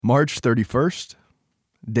March 31st,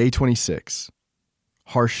 Day 26.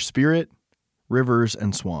 Harsh Spirit, Rivers,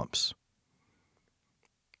 and Swamps.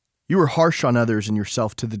 You are harsh on others and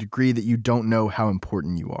yourself to the degree that you don't know how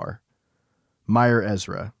important you are. Meyer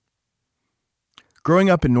Ezra. Growing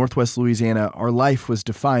up in northwest Louisiana, our life was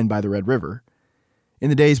defined by the Red River. In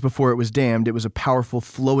the days before it was dammed, it was a powerful,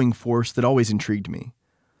 flowing force that always intrigued me.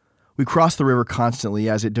 We crossed the river constantly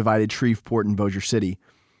as it divided Shreveport and Bossier City.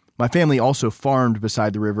 My family also farmed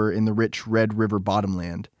beside the river in the rich Red River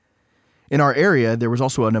bottomland. In our area, there was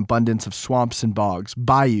also an abundance of swamps and bogs,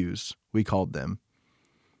 bayous, we called them.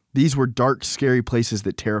 These were dark, scary places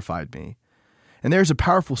that terrified me. And there's a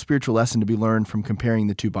powerful spiritual lesson to be learned from comparing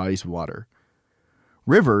the two bodies of water.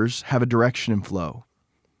 Rivers have a direction and flow.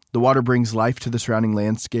 The water brings life to the surrounding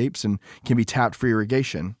landscapes and can be tapped for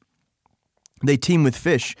irrigation. They teem with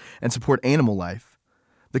fish and support animal life.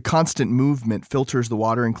 The constant movement filters the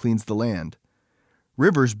water and cleans the land.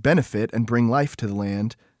 Rivers benefit and bring life to the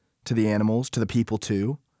land, to the animals, to the people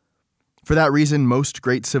too. For that reason, most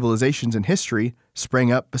great civilizations in history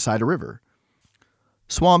sprang up beside a river.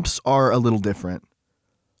 Swamps are a little different.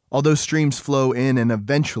 Although streams flow in and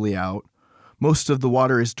eventually out, most of the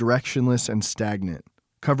water is directionless and stagnant,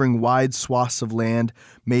 covering wide swaths of land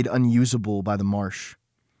made unusable by the marsh.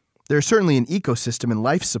 There is certainly an ecosystem and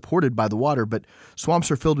life supported by the water, but swamps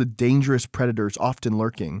are filled with dangerous predators often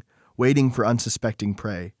lurking, waiting for unsuspecting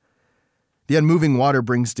prey. The unmoving water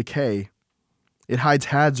brings decay. It hides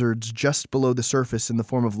hazards just below the surface in the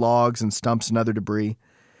form of logs and stumps and other debris.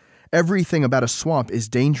 Everything about a swamp is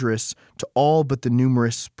dangerous to all but the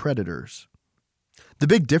numerous predators. The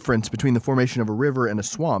big difference between the formation of a river and a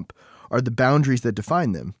swamp are the boundaries that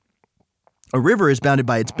define them. A river is bounded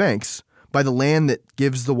by its banks, by the land that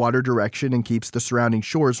gives the water direction and keeps the surrounding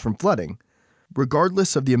shores from flooding.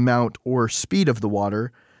 Regardless of the amount or speed of the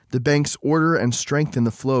water, the banks order and strengthen the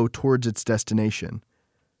flow towards its destination.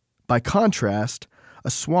 By contrast, a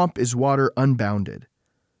swamp is water unbounded,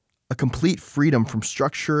 a complete freedom from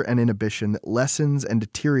structure and inhibition that lessens and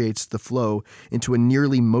deteriorates the flow into a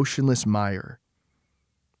nearly motionless mire.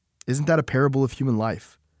 Isn't that a parable of human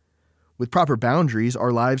life? With proper boundaries,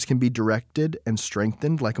 our lives can be directed and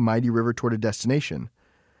strengthened like a mighty river toward a destination.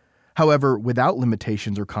 However, without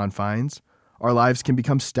limitations or confines, our lives can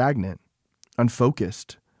become stagnant,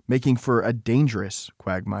 unfocused, making for a dangerous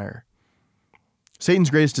quagmire.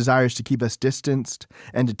 Satan's greatest desire is to keep us distanced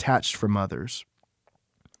and detached from others.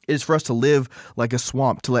 It is for us to live like a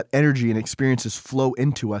swamp, to let energy and experiences flow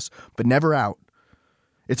into us, but never out.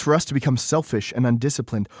 It's for us to become selfish and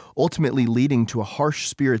undisciplined, ultimately leading to a harsh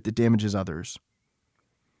spirit that damages others.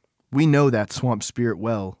 We know that swamp spirit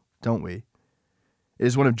well, don't we? It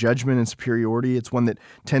is one of judgment and superiority. It's one that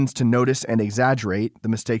tends to notice and exaggerate the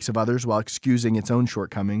mistakes of others while excusing its own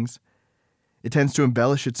shortcomings. It tends to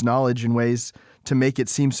embellish its knowledge in ways to make it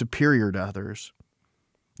seem superior to others.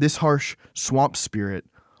 This harsh swamp spirit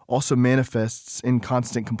also manifests in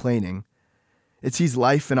constant complaining. It sees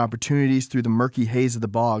life and opportunities through the murky haze of the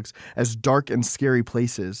bogs as dark and scary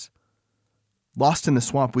places. Lost in the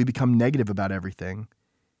swamp, we become negative about everything.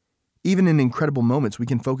 Even in incredible moments, we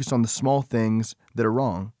can focus on the small things that are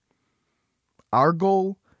wrong. Our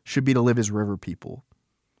goal should be to live as river people.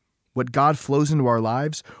 What God flows into our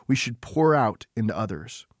lives, we should pour out into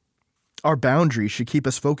others. Our boundaries should keep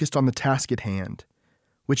us focused on the task at hand,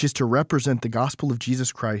 which is to represent the gospel of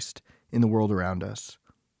Jesus Christ in the world around us.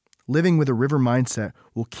 Living with a river mindset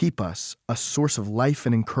will keep us a source of life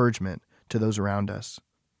and encouragement to those around us.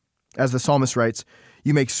 As the psalmist writes,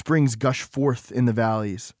 "You make springs gush forth in the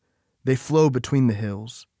valleys. They flow between the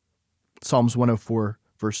hills." Psalms 104,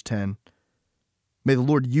 verse 10. May the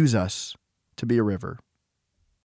Lord use us to be a river.